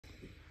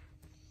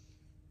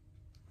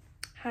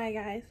Hi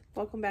guys,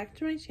 welcome back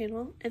to my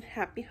channel and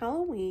happy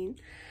Halloween.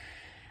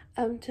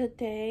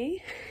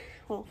 Today,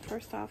 well,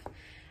 first off,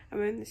 I'm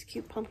wearing this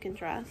cute pumpkin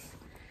dress.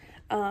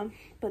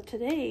 But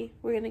today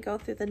we're gonna go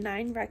through the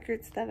 9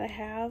 records that I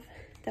have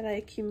that I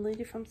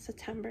accumulated from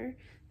September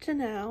to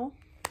now.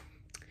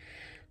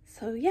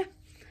 So yeah,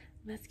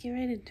 let's get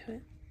right into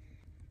it.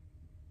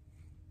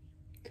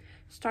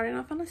 Starting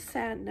off on a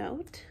sad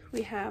note,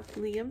 we have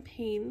Liam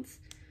Payne's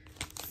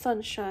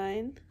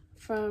Sunshine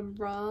from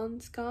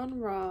Ron's Gone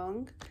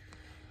Wrong.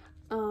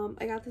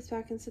 I got this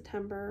back in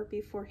September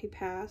before he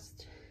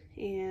passed,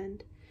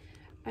 and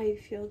I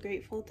feel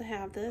grateful to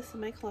have this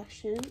in my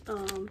collection.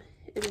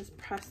 It is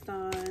pressed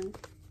on,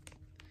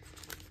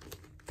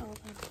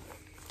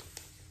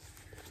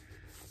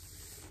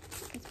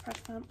 it's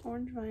pressed on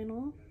orange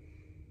vinyl,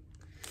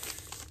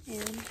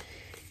 and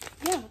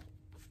yeah,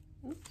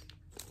 oops.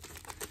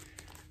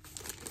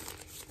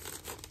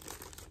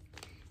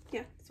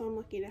 Yeah, so I'm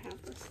lucky to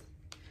have this.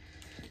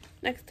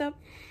 Next up,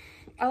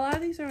 a lot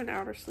of these are in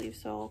outer sleeve,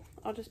 so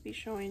I'll just be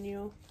showing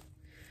you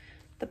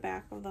the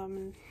back of them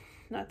and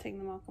not taking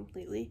them out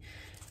completely.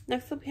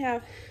 Next up, we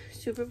have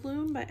Super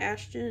Bloom by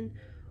Ashton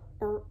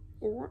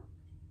Orwin.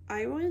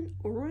 I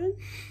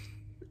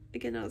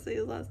cannot say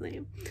his last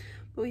name,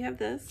 but we have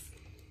this.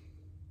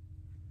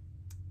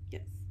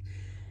 Yes,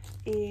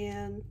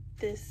 and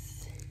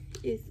this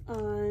is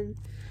on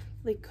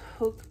like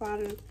Coke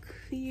bottle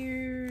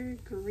clear,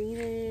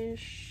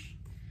 greenish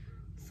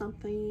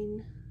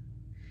something.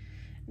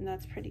 And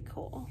that's pretty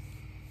cool.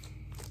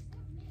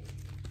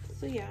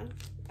 So yeah,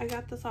 I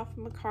got this off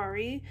of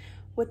Mercari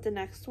with the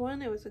next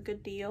one. It was a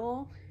good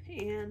deal,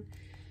 and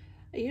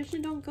I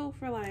usually don't go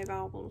for live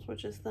albums,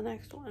 which is the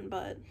next one,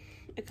 but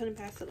I couldn't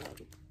pass it up.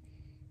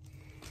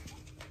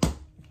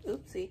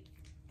 Oopsie.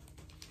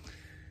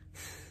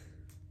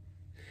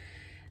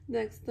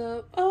 Next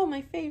up, oh,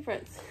 my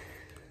favorites.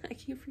 I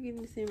keep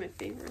forgetting to say my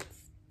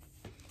favorites.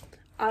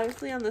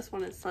 Obviously on this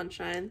one is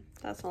Sunshine.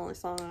 That's the only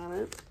song on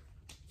it.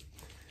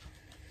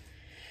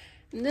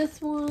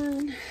 This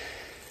one,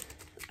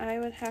 I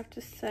would have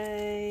to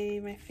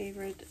say my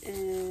favorite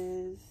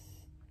is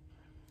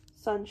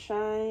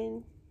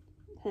Sunshine.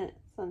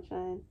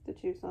 Sunshine, the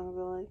 2 songs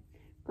I like.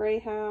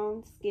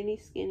 Greyhound, Skinny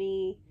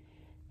Skinny,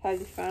 Have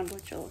You Found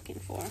What You're Looking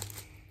For?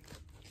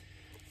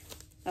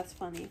 That's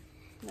funny.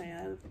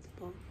 Yeah,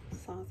 the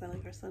songs I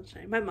like are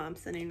Sunshine. My mom's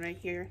sitting right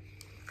here.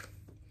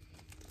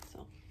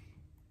 So,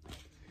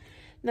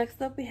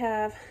 next up we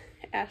have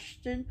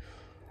Ashton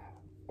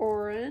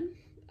Orwin.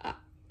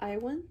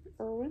 Irwin,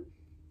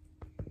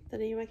 the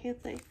name I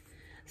can't say.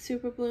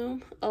 Super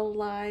Bloom, a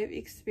live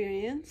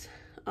experience.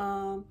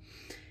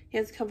 He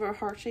has a cover of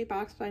Heart Shaped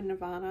Box by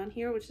Nirvana on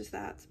here, which is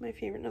that's my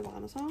favorite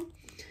Nirvana song.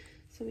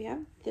 So we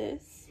have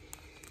this,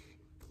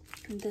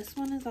 and this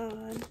one is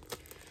on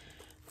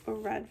a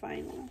red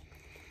vinyl.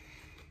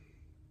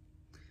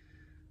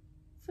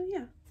 So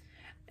yeah,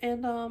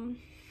 and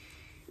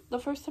the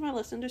first time I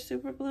listened to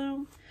Super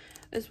Bloom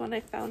is when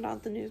I found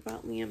out the news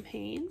about Liam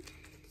Payne.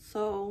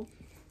 So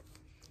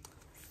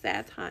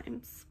sad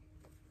times.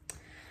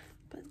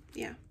 But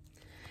yeah,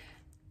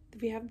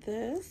 we have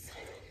this,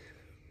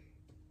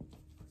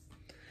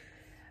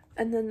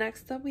 and then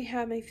next up we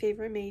have my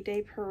favorite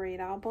Mayday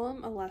Parade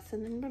album, A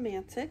Lesson in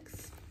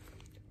Romantics,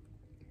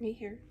 right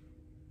here.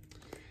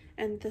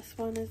 And this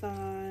one is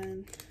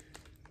on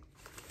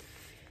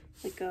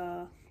like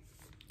a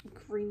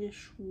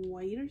greenish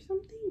white or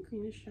something,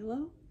 greenish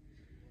yellow.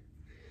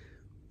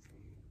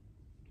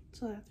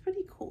 So that's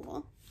pretty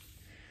cool.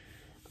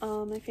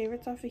 My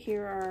favorites off of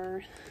here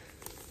are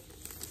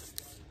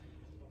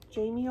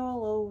Jamie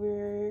All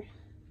Over,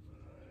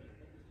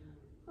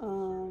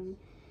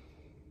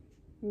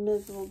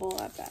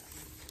 Miserable at Best.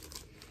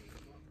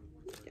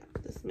 Yeah,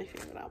 this is my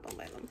favorite album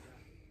by them.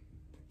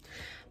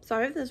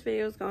 Sorry if this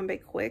video is going by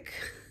quick.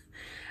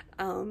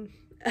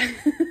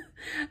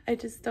 I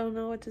just don't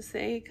know what to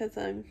say because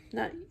I'm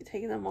not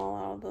taking them all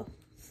out of the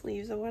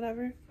sleeves or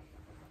whatever.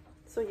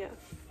 So yeah.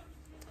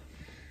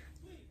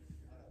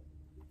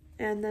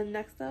 And then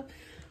next up,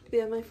 we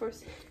have my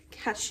first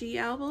Keshi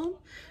album,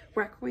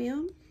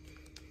 Requiem.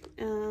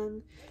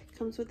 And it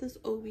comes with this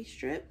Obi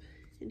strip,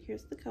 and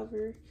here's the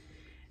cover.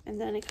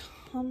 And then it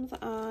comes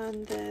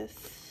on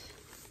this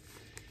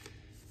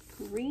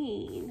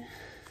green,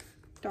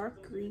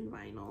 dark green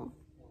vinyl,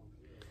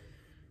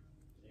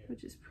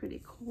 which is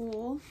pretty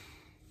cool.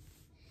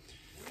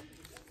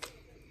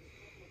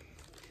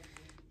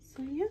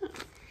 So yeah.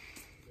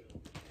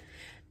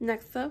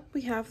 Next up,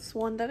 we have this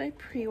one that I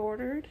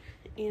pre-ordered,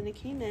 and it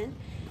came in,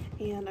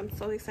 and I'm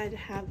so excited to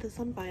have this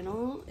on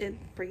vinyl. It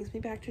brings me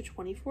back to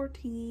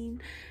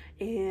 2014,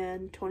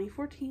 and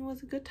 2014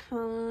 was a good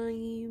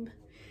time.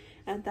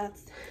 And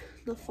that's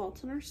The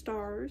Fault in Our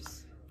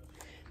Stars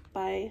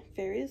by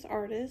various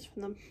artists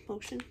from the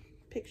motion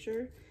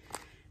picture,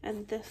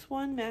 and this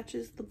one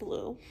matches the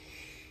blue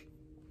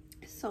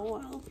so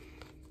well.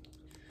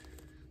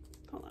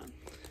 Hold on.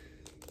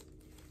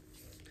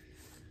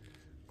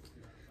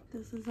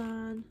 This is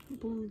on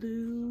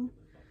blue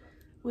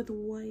with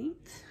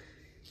white.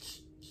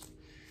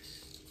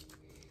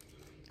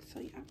 So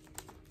yeah,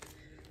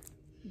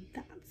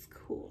 that's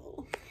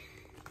cool.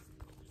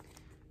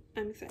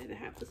 I'm excited to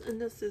have this, and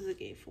this is a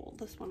gatefold.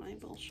 This one I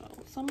will show.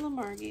 Some of them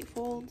are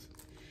gatefolds,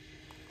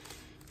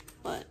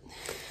 but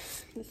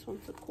this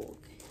one's a cool.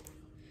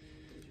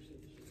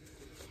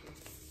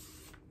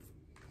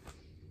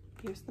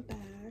 Here's the back.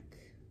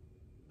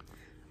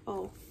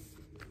 Oh,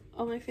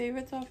 my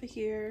favorites off of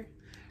here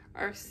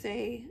are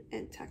Say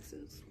and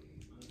Texas.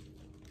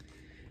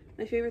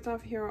 My favorites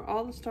off of here are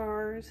All the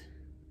Stars,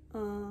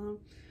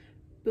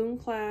 Boom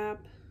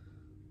Clap.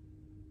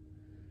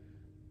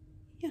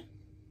 Yeah.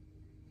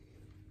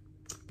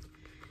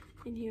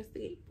 And here's the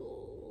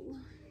gatefold.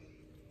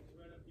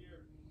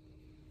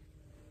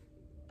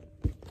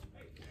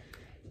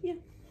 Yeah.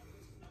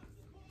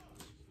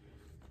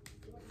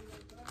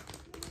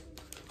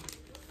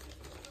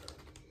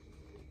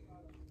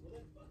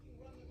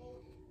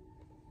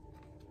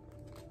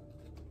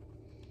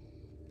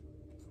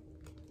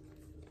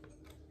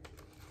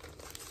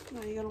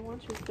 Now you're gonna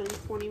watch me spend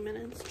 20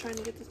 minutes trying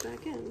to get this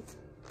back in.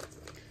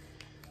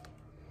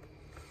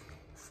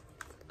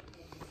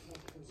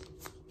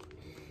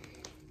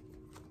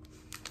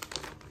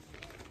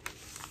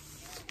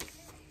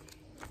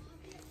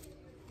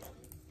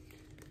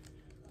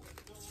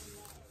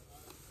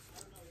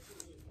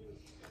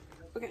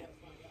 Okay.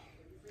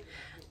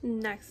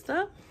 Next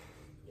up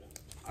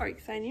are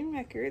exciting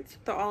records.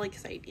 They're all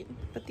exciting,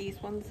 but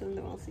these ones are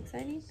the most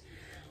exciting.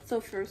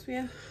 So first we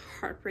have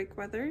Heartbreak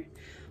Weather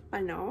by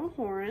Niall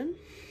Horan,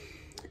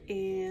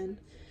 and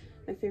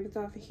my favorites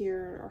off of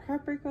here are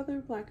Heartbreak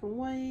Weather, Black and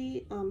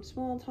White,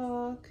 Small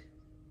Talk,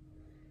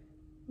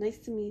 Nice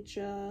to Meet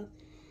Ya,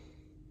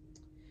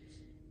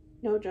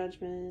 No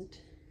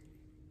Judgment.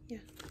 Yeah,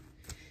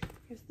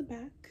 here's the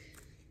back.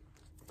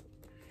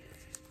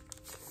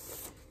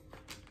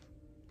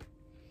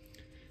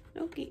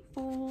 No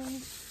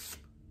gatefold,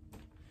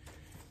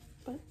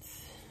 but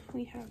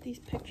we have these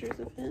pictures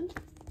of him.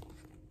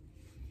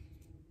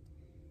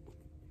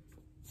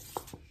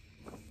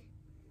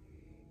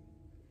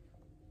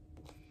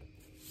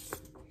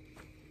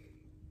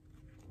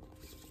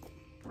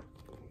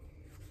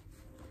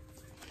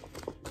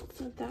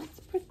 So that's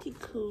pretty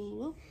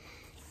cool.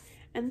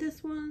 And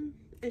this one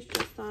is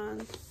just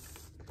on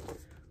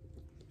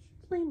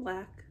plain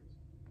black.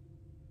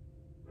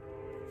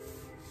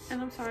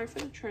 And I'm sorry for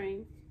the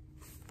train.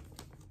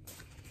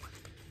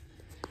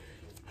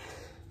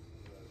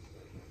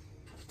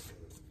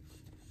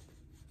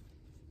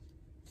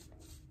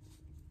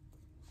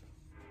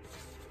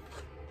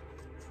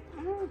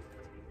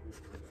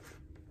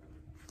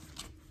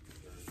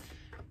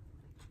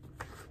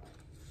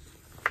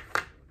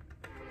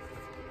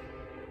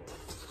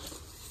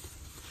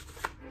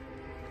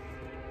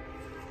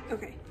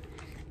 Okay,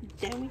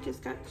 then we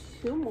just got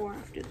 2 more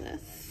after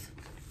this,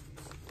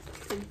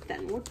 and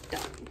then we're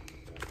done,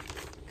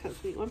 because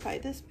we went by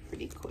this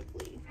pretty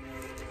quickly.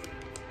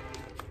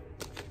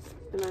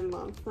 And my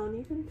mom's not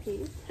even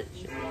paying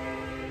attention.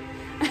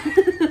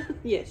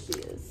 Yes, she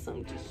is.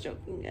 I'm just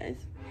joking,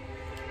 guys.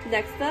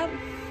 Next up,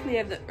 we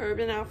have the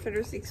Urban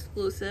Outfitters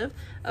exclusive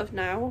of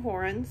Niall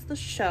Horan's The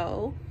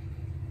Show.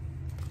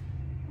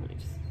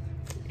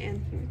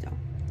 And here we go.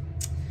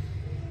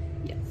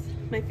 Yes,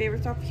 my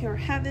favorites off here are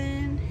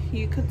Heaven,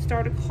 You Could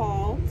Start a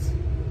Cult,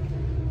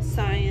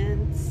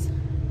 Science,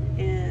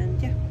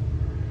 and yeah.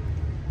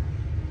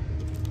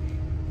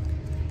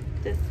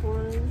 This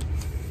one,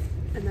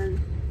 and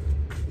then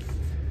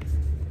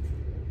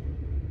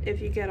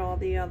if you get all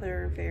the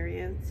other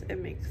variants, it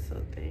makes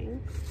a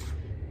thing.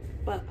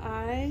 But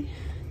I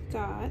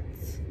got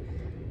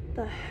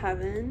the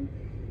Heaven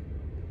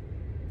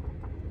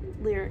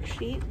lyric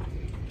sheet.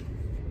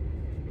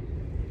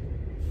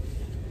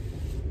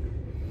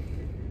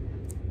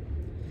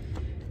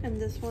 And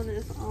this one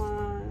is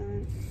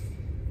on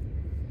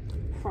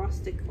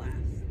frosted glass.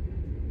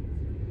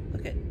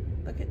 Look at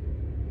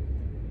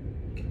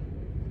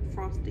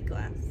frosted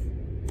glass.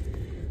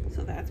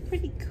 So that's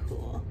pretty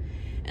cool.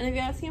 And if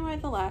you're asking why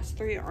the last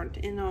 3 aren't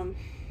in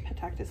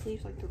protective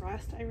sleeves like the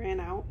rest, I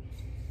ran out.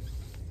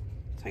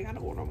 So I gotta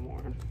order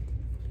more.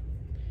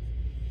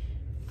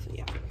 So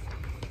yeah.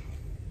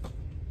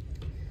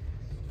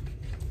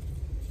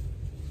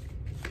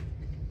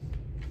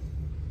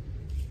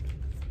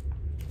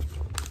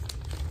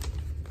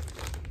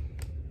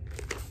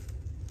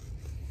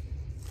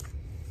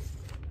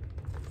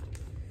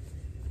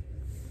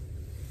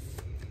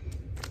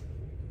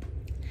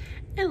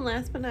 And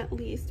last but not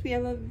least, we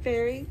have a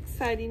very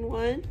exciting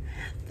one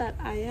that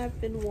I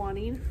have been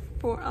wanting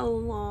for a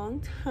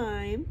long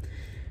time,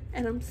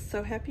 and I'm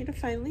so happy to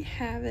finally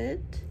have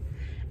it.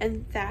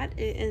 And that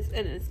is,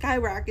 and it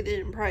skyrocketed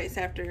in price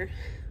after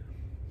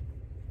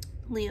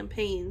Liam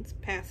Payne's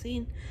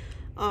passing,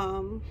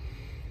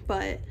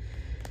 but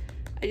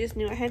I just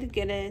knew I had to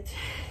get it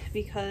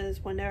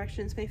because One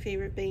Direction is my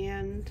favorite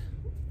band.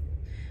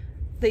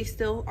 They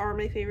still are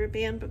my favorite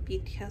band, but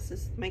BTS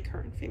is my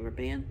current favorite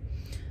band.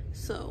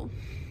 So,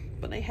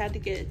 but I had to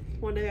get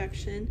One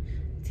Direction,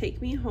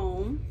 Take Me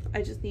Home.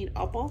 I just need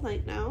Up All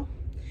Night now.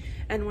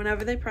 And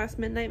whenever they press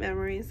Midnight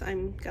Memories,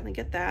 I'm gonna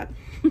get that.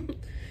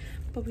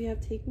 But we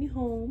have Take Me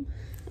Home.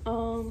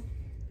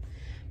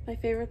 My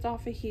favorites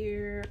off of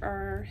here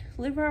are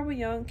Live While We're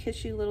Young,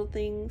 Kiss You Little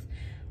Things,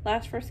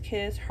 Last First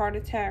Kiss, Heart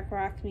Attack,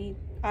 Rock Me,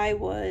 I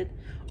Would,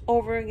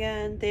 Over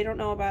Again, They Don't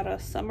Know About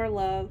Us, Summer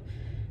Love,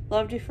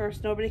 Loved You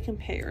First, Nobody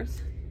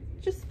Compares.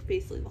 Just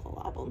basically the whole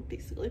album,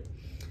 basically.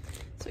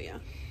 So yeah.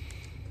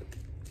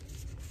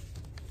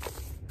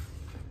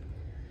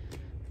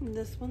 And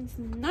this one's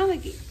not a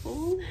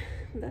gatefold.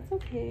 That's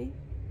okay.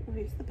 Oh,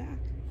 here's the back.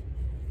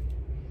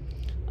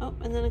 Oh,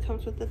 and then it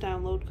comes with the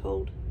download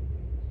code.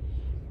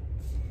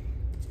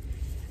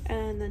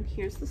 And then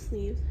here's the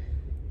sleeve.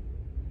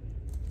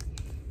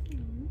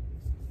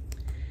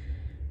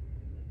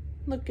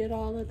 Look at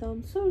all of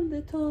them, so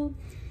little.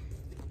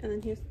 And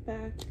then here's the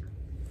back.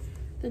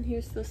 Then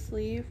here's the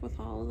sleeve with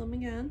all of them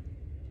again.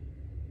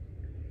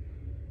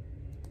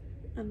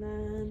 And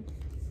then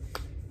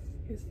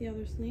here's the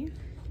other sleeve.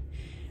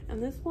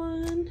 And this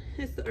one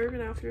is the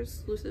Urban Outfitters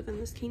exclusive, and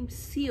this came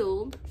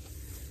sealed.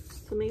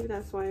 So maybe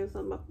that's why it was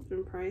up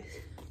in price.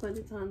 But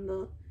it's on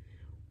the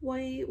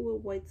white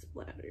with white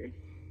splatter.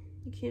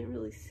 You can't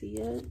really see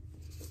it.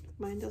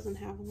 Mine doesn't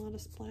have a lot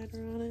of splatter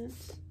on it,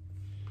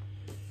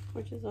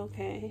 which is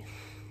okay.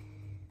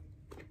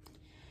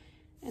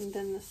 And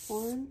then this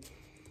one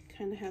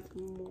kind of has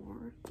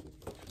more.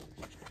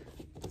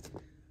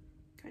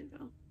 Kind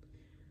of.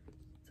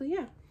 So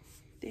yeah,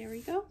 there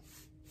we go.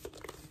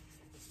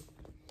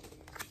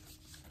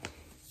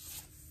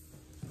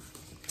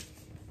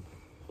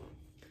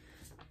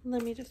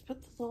 Let me just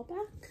put this all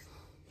back.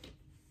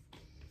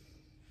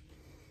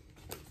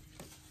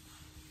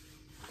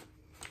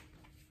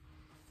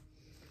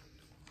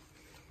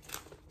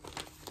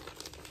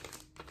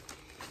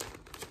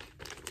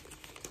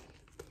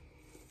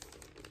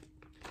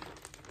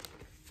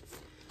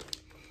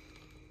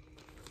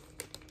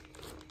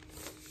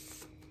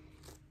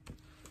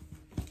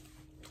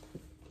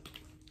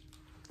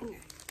 Okay.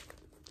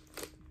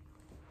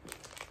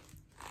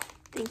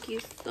 Thank you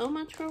so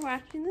much for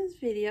watching this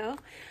video.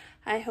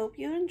 I hope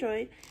you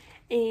enjoyed,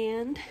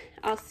 and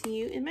I'll see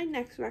you in my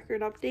next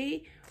record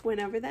update,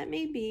 whenever that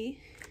may be.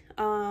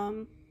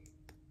 I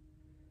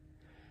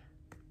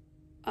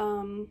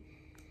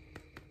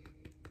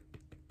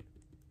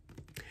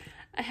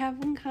have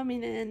one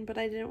coming in, but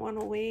I didn't want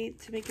to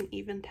wait to make an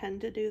even 10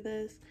 to do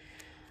this.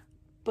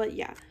 But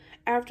yeah,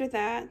 after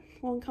that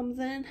one comes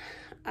in,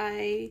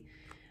 the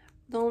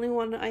only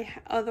one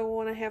other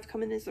one I have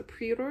coming is a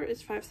pre-order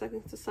is 5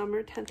 Seconds to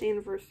Summer 10th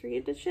Anniversary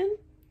Edition.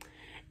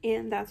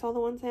 And that's all the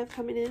ones I have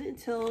coming in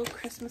until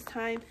Christmas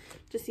time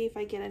to see if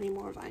I get any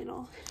more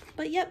vinyl.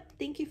 But yep,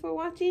 thank you for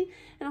watching,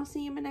 and I'll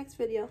see you in my next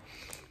video.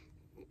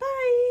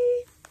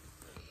 Bye!